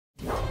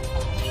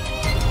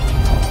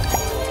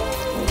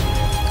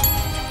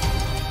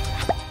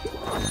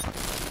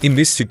In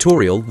this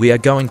tutorial, we are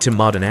going to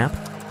mod an app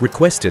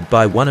requested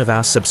by one of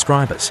our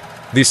subscribers.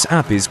 This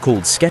app is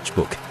called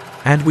Sketchbook,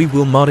 and we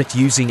will mod it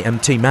using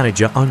MT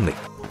Manager only.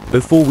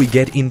 Before we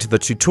get into the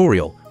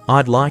tutorial,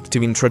 I'd like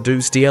to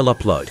introduce DL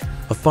Upload,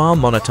 a file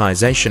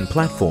monetization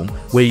platform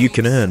where you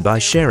can earn by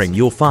sharing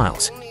your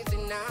files.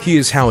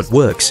 Here's how it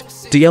works.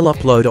 DL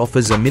Upload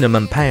offers a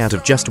minimum payout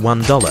of just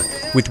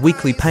 $1, with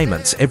weekly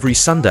payments every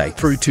Sunday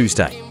through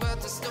Tuesday.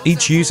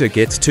 Each user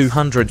gets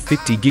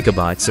 250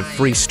 gigabytes of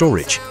free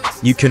storage.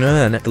 You can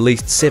earn at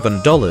least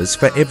 $7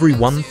 for every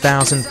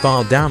 1,000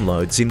 file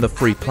downloads in the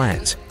free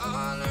plans.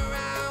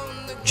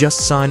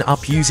 Just sign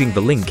up using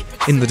the link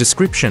in the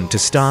description to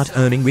start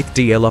earning with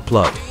DL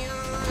Upload.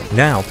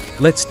 Now,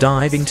 let's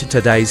dive into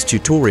today's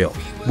tutorial.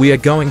 We are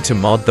going to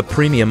mod the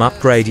premium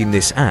upgrade in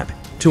this app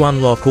to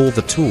unlock all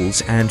the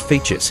tools and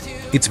features.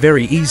 It's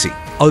very easy.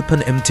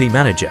 Open MT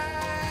Manager.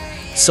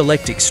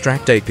 Select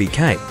Extract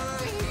APK.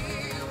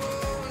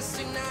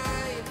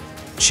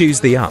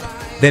 Choose the app,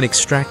 then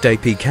Extract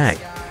APK.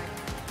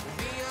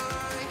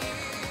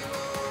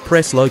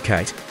 Press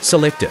Locate,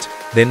 select it,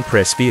 then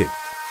press View.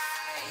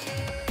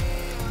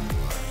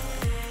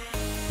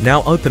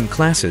 Now open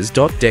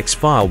classes.dex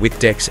file with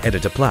Dex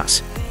Editor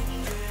Plus.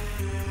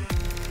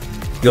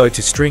 Go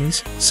to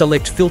Strings,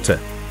 select Filter,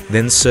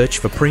 then search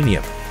for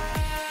Premium.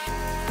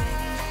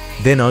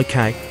 Then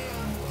OK.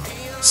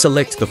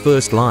 Select the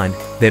first line,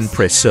 then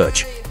press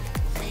Search.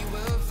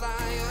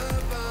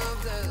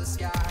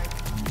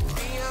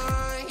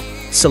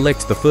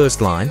 Select the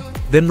first line,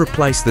 then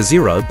replace the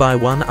 0 by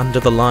 1 under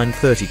the line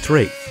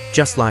 33,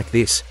 just like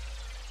this.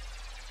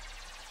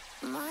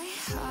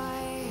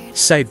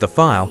 Save the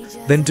file,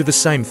 then do the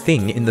same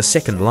thing in the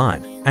second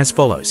line, as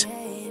follows.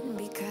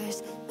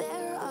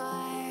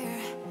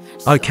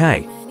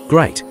 OK,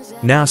 great.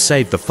 Now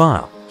save the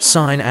file,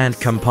 sign and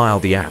compile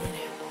the app.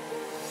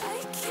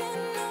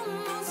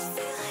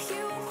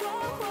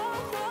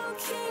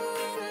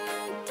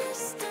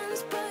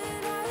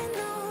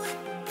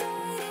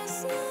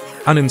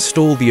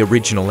 Uninstall the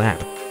original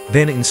app,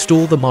 then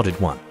install the modded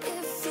one.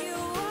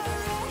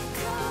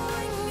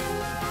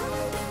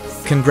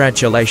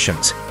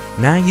 Congratulations!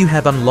 Now you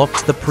have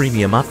unlocked the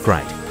premium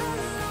upgrade.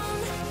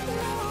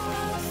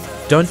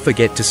 Don't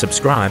forget to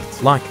subscribe,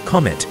 like,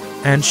 comment,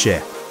 and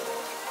share.